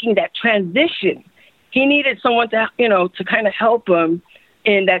was making that transition. He needed someone to kind of help him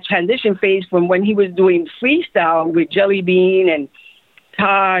in that transition phase from when he was doing freestyle with Jelly Bean and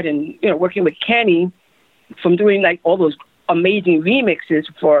Todd and, working with Kenny, from doing like all those amazing remixes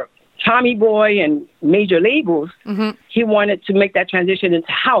for Tommy Boy and major labels. Mm-hmm. He wanted to make that transition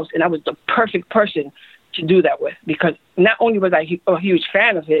into house, and I was the perfect person to do that with, because not only was I a huge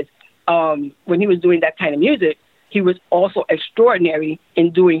fan of his, when he was doing that kind of music, he was also extraordinary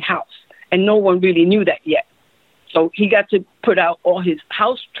in doing house, and no one really knew that yet. So he got to put out all his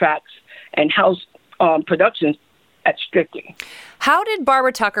house tracks and house productions at Strictly. How did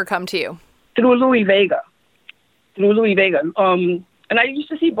Barbara Tucker come to you? Through Louis Vega. And I used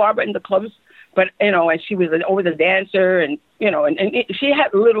to see Barbara in the clubs, but, and she was always a dancer, and, she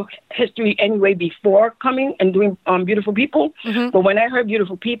had a little history anyway before coming and doing Beautiful People. Mm-hmm. But when I heard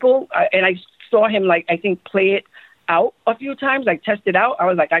Beautiful People, and I saw him, I think, play it out a few times, test it out, I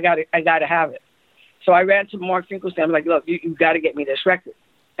was like, I got to have it. So I ran to Mark Finkelstein. I'm like, look, you got to get me this record.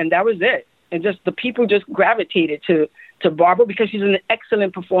 And that was it. And just the people just gravitated to Barbara because she's an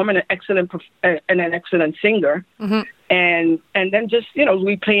excellent performer and an excellent singer. Mm-hmm. and then just,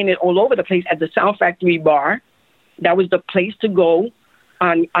 we playing it all over the place at the Sound Factory bar. That was the place to go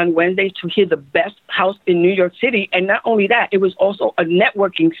on Wednesdays to hear the best house in New York City. And not only that, it was also a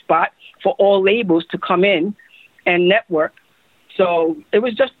networking spot for all labels to come in and network. So it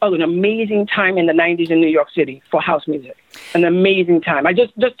was just an amazing time in the 90s in New York City for house music. An amazing time. I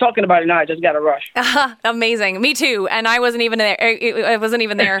just talking about it now, I just got a rush. Amazing. Me too. And I wasn't even there. I wasn't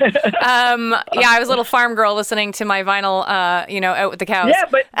even there. I was a little farm girl listening to my vinyl, out with the cows. Yeah,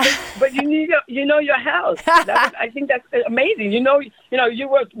 but you know your house. I think that's amazing. You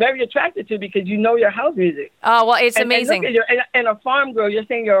were very attracted to because you know your house music. Oh, well, it's amazing. And a farm girl, you're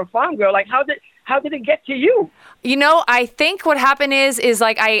saying you're a farm girl. Like, how did it get to you? I think what happened is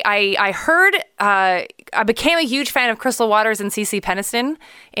like I heard, I became a huge fan of Crystal Waters and CeCe Peniston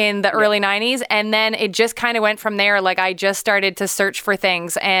in the early 90s. And then it just kind of went from there. Like I just started to search for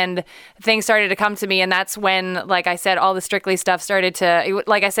things and things started to come to me. And that's when, like I said, all the Strictly stuff started to,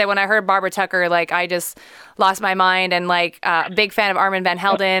 like I said, when I heard Barbara Tucker, like I just lost my mind and like a big fan of Armand Van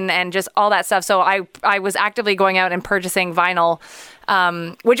Helden and just all that stuff. So I was actively going out and purchasing vinyl.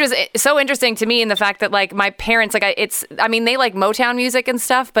 Which was so interesting to me in the fact that like my parents, like they like Motown music and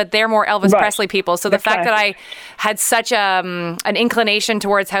stuff, but they're more Elvis Presley people. So the fact that I had such an inclination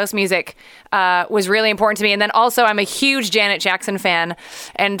towards house music was really important to me. And then also I'm a huge Janet Jackson fan.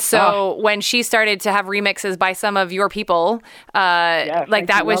 And so when she started to have remixes by some of your people,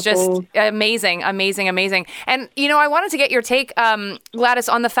 that was just amazing. And, I wanted to get your take, Gladys,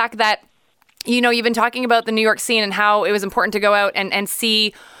 on the fact that you've been talking about the New York scene and how it was important to go out and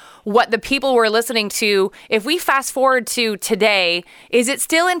see what the people were listening to. If we fast forward to today, is it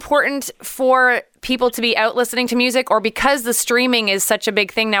still important for people to be out listening to music, or because the streaming is such a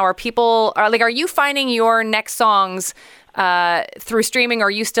big thing now, are you finding your next songs through streaming, or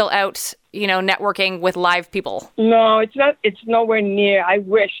are you still out, networking with live people? No, it's not. It's nowhere near. I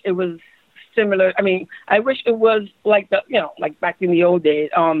wish it was similar. I mean, I wish it was like like back in the old days.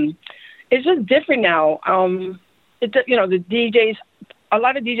 It's just different now. The DJs, a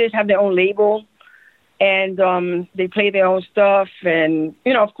lot of DJs have their own label, and they play their own stuff, and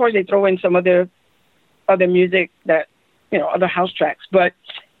of course they throw in some other music that other house tracks, but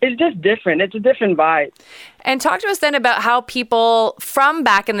it's just different. It's a different vibe. And talk to us then about how people from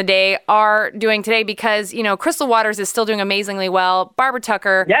back in the day are doing today, because, Crystal Waters is still doing amazingly well. Barbara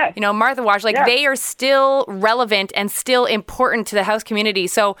Tucker, Martha Wash, they are still relevant and still important to the house community.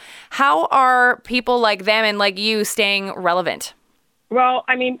 So how are people like them and like you staying relevant? Well,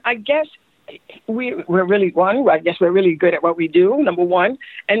 I mean, I guess we're really good at what we do, number one.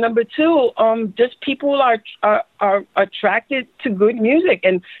 And number two, just people are attracted to good music.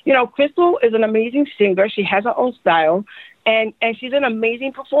 And, Crystal is an amazing singer. She has her own style, and she's an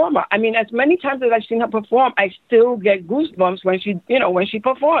amazing performer. I mean, as many times as I've seen her perform, I still get goosebumps when she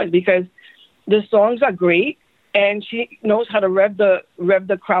performs, because the songs are great and she knows how to rev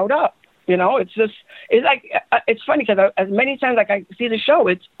the crowd up. It's funny because as many times like I see the show,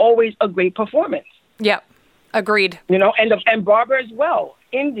 it's always a great performance. Yep. Agreed. And Barbara as well.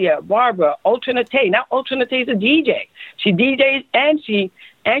 India, Barbara, Alternate. Now Alternate is a DJ. She DJs and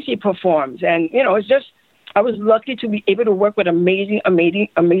she performs. And, it's just, I was lucky to be able to work with amazing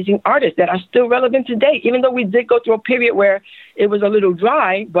artists that are still relevant today, even though we did go through a period where it was a little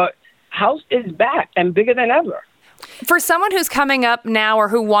dry, but house is back and bigger than ever. For someone who's coming up now or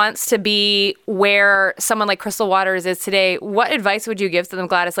who wants to be where someone like Crystal Waters is today, what advice would you give to them,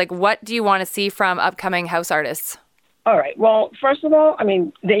 Gladys? Like, what do you want to see from upcoming house artists? All right. Well, first of all, I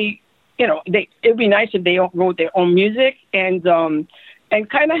mean, it'd be nice if they wrote their own music and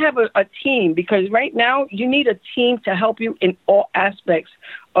kind of have a team, because right now you need a team to help you in all aspects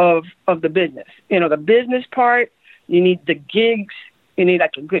of the business. The business part, you need the gigs, you need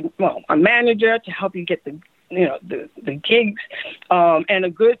like a manager to help you get the gigs, and a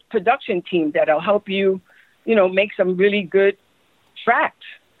good production team that'll help you, make some really good tracks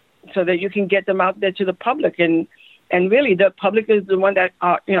so that you can get them out there to the public. And really the public is the one that,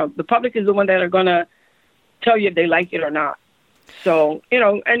 are going to tell you if they like it or not. So,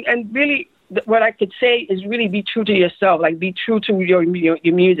 and really what I could say is really be true to yourself, like be true to your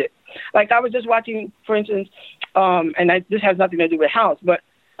music. Like I was just watching, for instance, this has nothing to do with house, but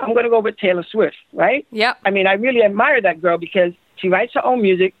I'm going to go with Taylor Swift, right? Yeah. I mean, I really admire that girl because she writes her own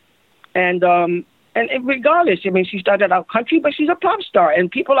music, and regardless, I mean, she started out country, but she's a pop star,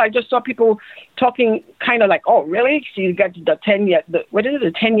 and I just saw people talking kind of like, oh, really? She got the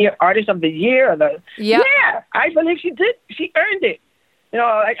 10-year artist of the year, yeah, I believe she did. She earned it.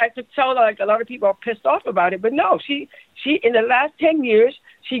 I could tell like a lot of people are pissed off about it, but no, she in the last 10 years,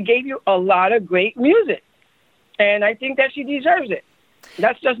 she gave you a lot of great music. and I think that she deserves it.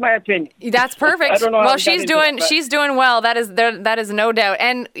 That's just my opinion. That's perfect. I don't know well, how she's doing well. That is no doubt.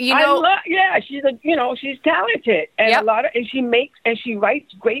 And she's she's talented, and she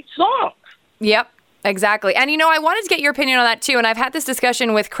writes great songs. Yep. Exactly. And, I wanted to get your opinion on that, too. And I've had this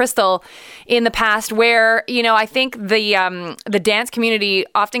discussion with Crystal in the past where, I think the dance community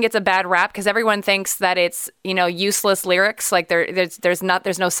often gets a bad rap because everyone thinks that it's, useless lyrics. Like there's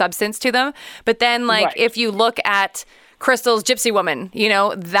no substance to them. But then, if you look at Crystal's Gypsy Woman,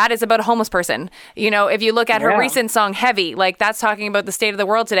 that is about a homeless person. If you look at her recent song, Heavy, that's talking about the state of the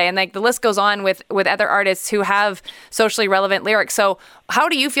world today. And the list goes on with other artists who have socially relevant lyrics. So how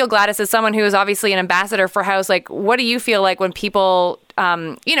do you feel, Gladys, as someone who is obviously an ambassador for house? What do you feel like when people,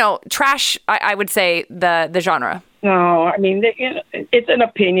 trash, I would say, the genre? No, I mean, it's an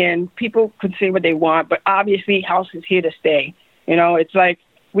opinion. People can say what they want, but obviously house is here to stay. It's like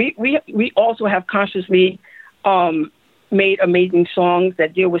we also have consciously made amazing songs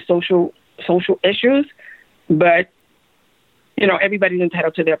that deal with social issues, but everybody's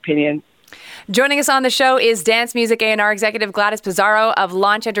entitled to their opinion. Joining us on the show is dance music A&R executive Gladys Pizarro of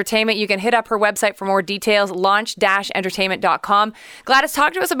Launch Entertainment. You can hit up her website for more details, launch-entertainment.com. Gladys,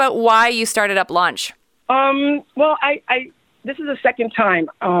 talk to us about why you started up Launch. Well, I this is the second time.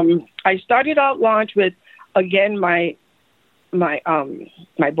 I started out Launch with, again, my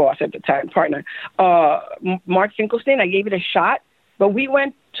boss at the time, partner, Mark Finkelstein. I gave it a shot, but we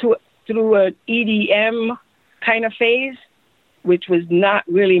went through an EDM kind of phase, which was not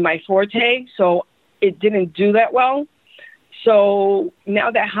really my forte, so it didn't do that well. So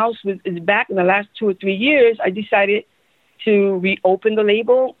now that house is back in the last 2 or 3 years, I decided to reopen the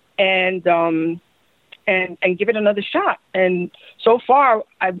label and give it another shot. And so far,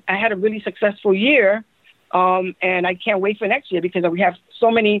 I had a really successful year. And I can't wait for next year because we have so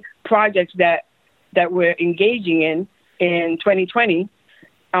many projects that we're engaging in 2020.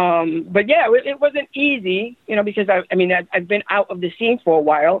 But yeah, it wasn't easy, because I've been out of the scene for a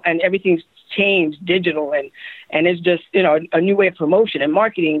while and everything's changed digital and it's just, a new way of promotion and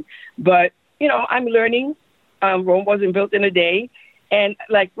marketing. But, I'm learning. Rome wasn't built in a day. And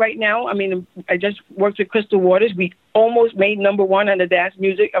right now, I just worked with Crystal Waters. We almost made #1 on the dance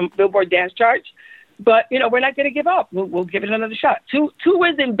music, Billboard dance charts. But, we're not going to give up. We'll give it another shot. Two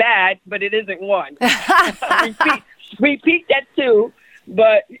isn't bad, but it isn't one. we peaked at 2,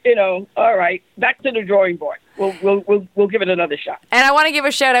 but, all right, back to the drawing board. We'll give it another shot. And I want to give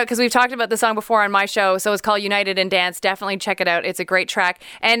a shout out because we've talked about the song before on my show. So it's called United in Dance. Definitely check it out. It's a great track.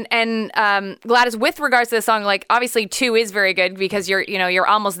 And Gladys, with regards to the song, obviously 2 is very good because you're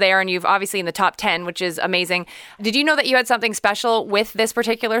almost there and you've obviously in the top 10, which is amazing. Did you know that you had something special with this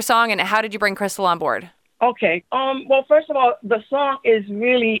particular song, and how did you bring Crystal on board? Okay. Well, first of all, the song is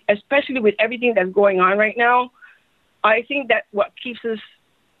really, especially with everything that's going on right now, I think that what keeps us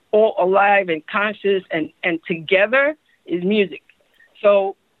all alive and conscious and together is music.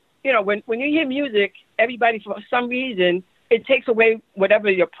 So, when you hear music, everybody, for some reason, it takes away whatever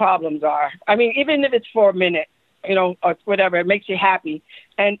your problems are. Even if it's for a minute, or whatever, it makes you happy.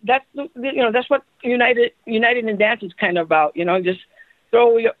 And that's what United in Dance is kind of about, just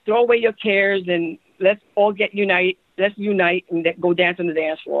throw away your cares and let's all let's unite and go dance on the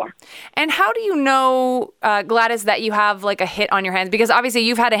dance floor. And how do you know, Gladys, that you have a hit on your hands? Because obviously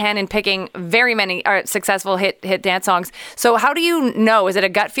you've had a hand in picking very many successful hit dance songs. So how do you know? Is it a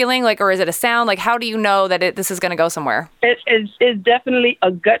gut feeling, or is it a sound? How do you know that this is going to go somewhere? It's definitely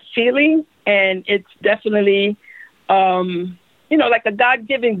a gut feeling, and it's definitely, like a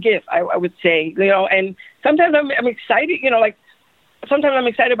God-given gift, I would say. And sometimes I'm excited. Sometimes I'm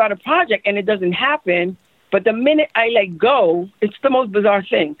excited about a project and it doesn't happen. But the minute I let go, it's the most bizarre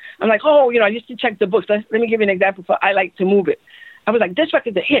thing. I'm like, I used to check the books. Let me give you an example for I Like to Move It. I was like, this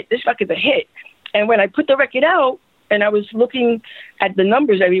record's a hit. This record's a hit. And when I put the record out and I was looking at the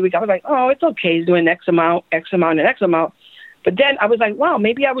numbers every week, I was like, oh, it's okay. It's doing X amount, and X amount. But then I was like, wow,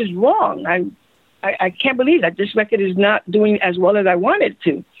 maybe I was wrong. I can't believe that this record is not doing as well as I wanted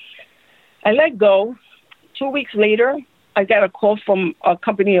to. I let go. 2 weeks later, I got a call from a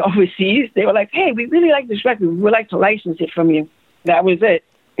company overseas. They were like, hey, we really like this record. We would like to license it from you. That was it.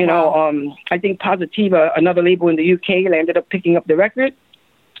 I think Positiva, another label in the UK, they ended up picking up the record.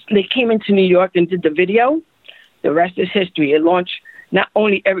 They came into New York and did the video. The rest is history. It launched not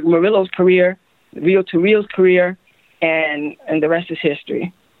only Eric Murillo's career, Real to Real's career, and the rest is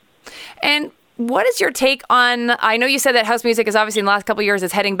history. And what is your take on, I know you said that house music is obviously in the last couple of years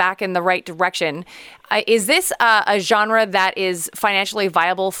is heading back in the right direction. Is this a genre that is financially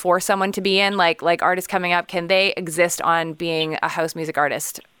viable for someone to be in? Like artists coming up, can they exist on being a house music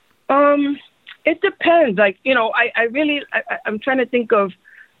artist? It depends. Like, I'm trying to think of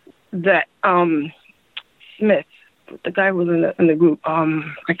that Smith, the guy who was in the group.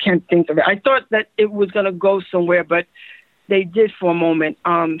 I can't think of it. I thought that it was gonna go somewhere, but they did for a moment.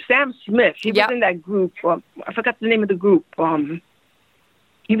 Sam Smith, he was in that group. I forgot the name of the group.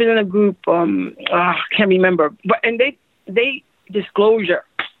 He was in a group. I can't remember. But they Disclosure.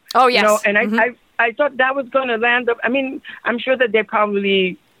 Oh yes. And I thought that was gonna land up. I mean, I'm sure that they're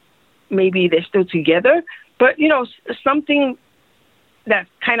probably. Maybe they're still together, but something that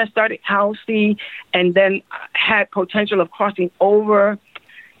kind of started housey and then had potential of crossing over.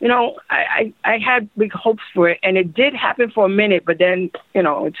 I had big hopes for it, and it did happen for a minute, but then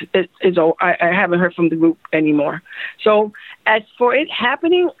it's I haven't heard from the group anymore. So as for it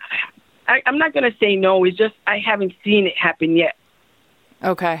happening, I'm not going to say no. It's just I haven't seen it happen yet.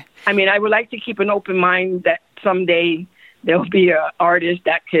 Okay. I mean, I would like to keep an open mind that someday there'll be an artist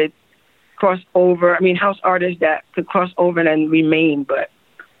that could cross over. I mean, house artists that could cross over and then remain, but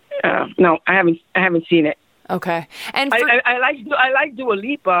no, I haven't seen it. Okay. And I like Dua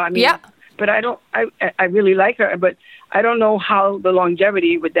Lipa. I mean, but I really like her, but I don't know how the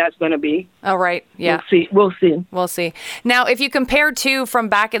longevity with that's going to be. Oh, right. Yeah. We'll see. Now, if you compare to from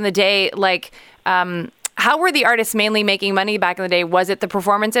back in the day, like, how were the artists mainly making money back in the day? Was it the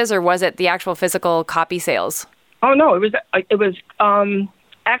performances or was it the actual physical copy sales? Oh, no, it was,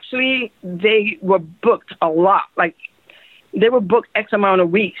 actually, they were booked a lot. Like, they were booked X amount of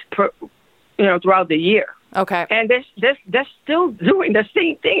weeks throughout the year. Okay. And they're still doing the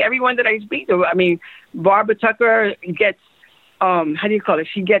same thing. Everyone that I speak to, I mean, Barbara Tucker gets, how do you call it?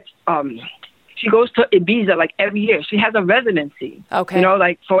 She gets, she goes to Ibiza like every year. She has a residency. Okay.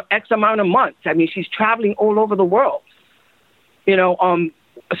 Like for X amount of months. I mean, she's traveling all over the world.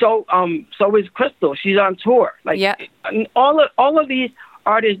 So is Crystal. She's on tour. Like, all of these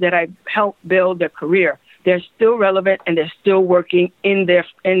artists that I helped build their career, they're still relevant and they're still working in their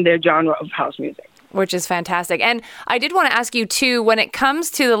genre of house music. Which is fantastic. And I did want to ask you too, when it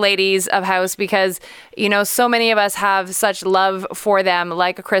comes to the ladies of house, because, so many of us have such love for them,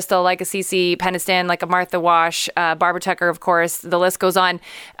 like a Crystal, like a Cece Peniston, like a Martha Wash, Barbara Tucker, of course, the list goes on.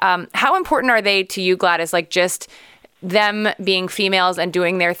 How important are they to you, Gladys? Like just them being females and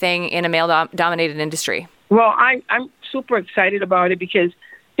doing their thing in a male-dominated industry? Well, I'm super excited about it because,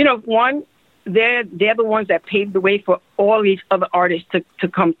 one, they're the ones that paved the way for all these other artists to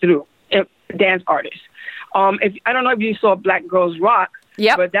come through, dance artists. I don't know if you saw Black Girls Rock,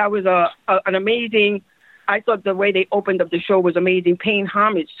 but that was an amazing. I thought the way they opened up the show was amazing, paying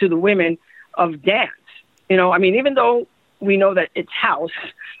homage to the women of dance. I mean, even though we know that it's house,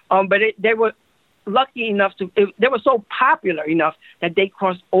 but they were lucky enough they were so popular enough that they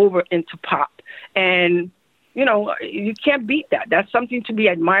crossed over into pop. And you can't beat that. That's something to be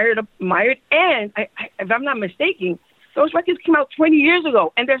admired. And if I'm not mistaken, those records came out 20 years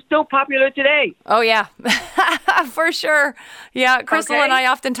ago, and they're still popular today. Oh, yeah, for sure. Yeah, Crystal and I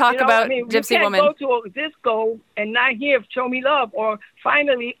often talk about Gypsy Woman. You can't go to a disco and not hear Show Me Love or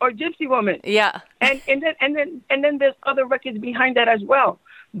Finally or Gypsy Woman. Yeah. And then there's other records behind that as well.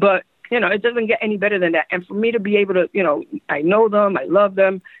 But, it doesn't get any better than that. And for me to be able to, I know them, I love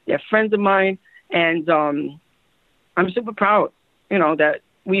them, they're friends of mine, and I'm super proud, that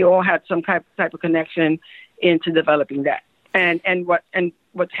we all had some type of connection into developing that, and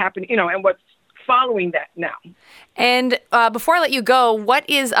what's happening, and what's following that now. And before I let you go, what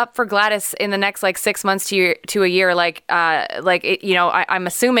is up for Gladys in the next 6 months to a year? I'm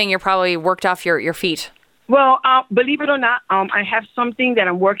assuming you're probably worked off your feet. Well, believe it or not, I have something that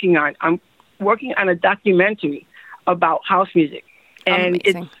I'm working on. I'm working on a documentary about house music. And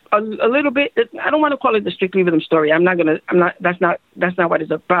amazing. It's a little bit, I don't want to call it the Strictly Rhythm story. That's not what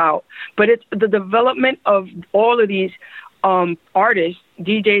it's about. But it's the development of all of these artists,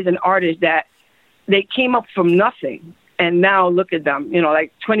 DJs and artists that they came up from nothing. And now look at them,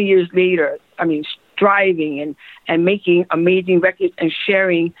 20 years later, striving and making amazing records and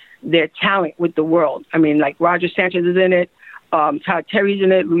sharing their talent with the world. Like Roger Sanchez is in it, Todd Terry's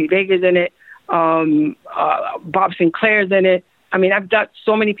in it, Louis Vega's in it, Bob Sinclair's in it. I've got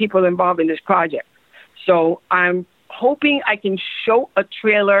so many people involved in this project. So I'm hoping I can show a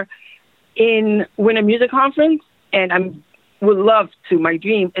trailer in Winter Music Conference, and I would love to. My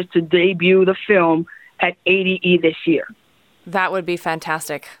dream is to debut the film at ADE this year. That would be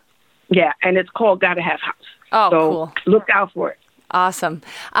fantastic. Yeah, and it's called Gotta Have House. Oh, so cool. Look out for it. Awesome.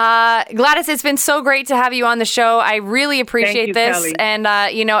 Gladys, it's been so great to have you on the show. I really appreciate this. Kelly. And,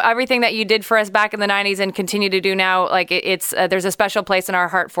 everything that you did for us back in the 90s and continue to do now, it's there's a special place in our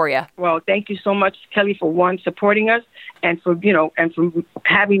heart for you. Well, thank you so much, Kelly, for supporting us and for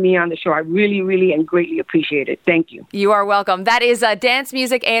having me on the show. I really, really and greatly appreciate it. Thank you. You are welcome. That is dance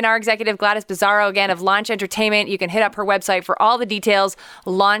music A&R executive Gladys Pizarro, again, of Launch Entertainment. You can hit up her website for all the details,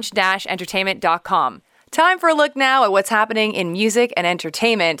 launch-entertainment.com. Time for a look now at what's happening in music and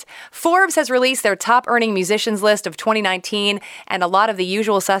entertainment. Forbes has released their top-earning musicians list of 2019, and a lot of the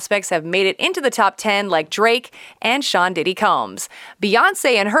usual suspects have made it into the top 10, like Drake and Sean Diddy Combs.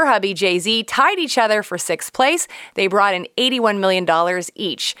 Beyonce and her hubby Jay-Z tied each other for 6th place. They brought in $81 million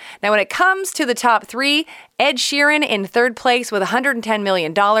each. Now, when it comes to the top 3, Ed Sheeran in 3rd place with $110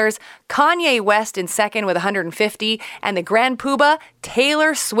 million, Kanye West in 2nd with $150, and the Grand Poobah,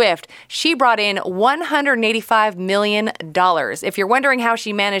 Taylor Swift. She brought in $185 million. If you're wondering how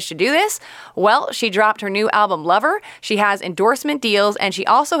she managed to do this, well, she dropped her new album Lover, she has endorsement deals, and she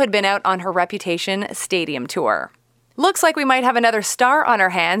also had been out on her Reputation Stadium tour. Looks like we might have another star on our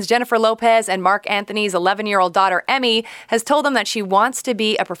hands. Jennifer Lopez and Mark Anthony's 11-year-old daughter, Emmy, has told them that she wants to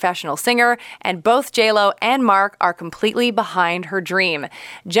be a professional singer, and both J-Lo and Mark are completely behind her dream.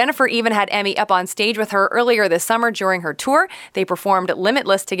 Jennifer even had Emmy up on stage with her earlier this summer during her tour. They performed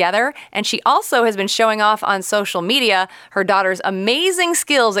Limitless together, and she also has been showing off on social media her daughter's amazing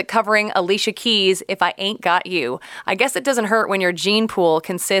skills at covering Alicia Keys' If I Ain't Got You. I guess it doesn't hurt when your gene pool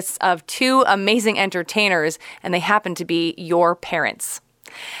consists of 2 amazing entertainers, and they happen to be your parents.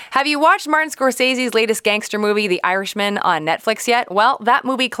 Have you watched Martin Scorsese's latest gangster movie, The Irishman, on Netflix yet? Well, that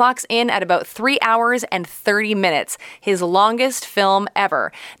movie clocks in at about 3 hours and 30 minutes, his longest film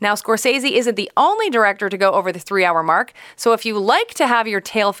ever. Now, Scorsese isn't the only director to go over the 3-hour mark, so if you like to have your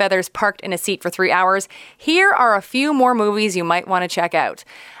tail feathers parked in a seat for 3 hours, here are a few more movies you might want to check out.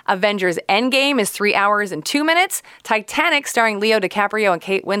 Avengers Endgame is 3 hours and 2 minutes. Titanic, starring Leo DiCaprio and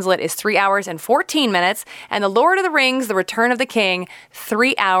Kate Winslet, is 3 hours and 14 minutes. And The Lord of the Rings, The Return of the King,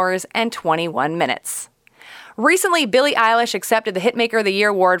 3 hours and 21 minutes. Recently, Billie Eilish accepted the Hitmaker of the Year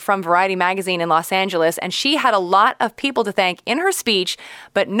award from Variety magazine in Los Angeles, and she had a lot of people to thank in her speech,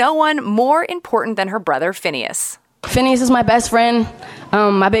 but no one more important than her brother, Phineas. Phineas is my best friend,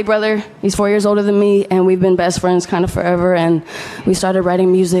 my big brother. He's 4 years older than me, and we've been best friends kind of forever. And we started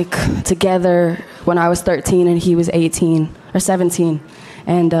writing music together when I was 13 and he was 18 or 17.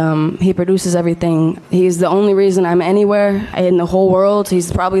 And he produces everything. He's the only reason I'm anywhere in the whole world.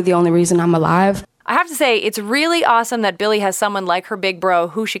 He's probably the only reason I'm alive. I have to say, it's really awesome that Billie has someone like her big bro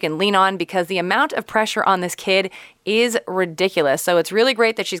who she can lean on, because the amount of pressure on this kid is ridiculous. So it's really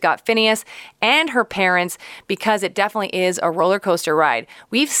great that she's got Phineas and her parents, because it definitely is a roller coaster ride.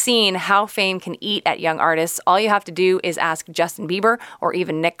 We've seen how fame can eat at young artists. All you have to do is ask Justin Bieber or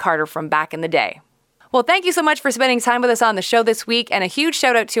even Nick Carter from back in the day. Well, thank you so much for spending time with us on the show this week, and a huge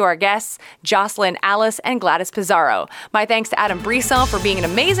shout out to our guests, Jocelyn Alice and Gladys Pizarro. My thanks to Adam Brisson for being an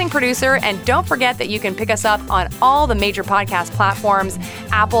amazing producer, and don't forget that you can pick us up on all the major podcast platforms,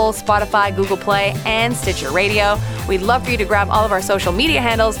 Apple, Spotify, Google Play, and Stitcher Radio. We'd love for you to grab all of our social media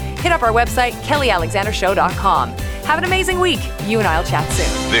handles, hit up our website, kellyalexandershow.com. Have an amazing week. You and I will chat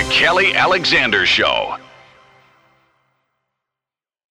soon. The Kelly Alexander Show.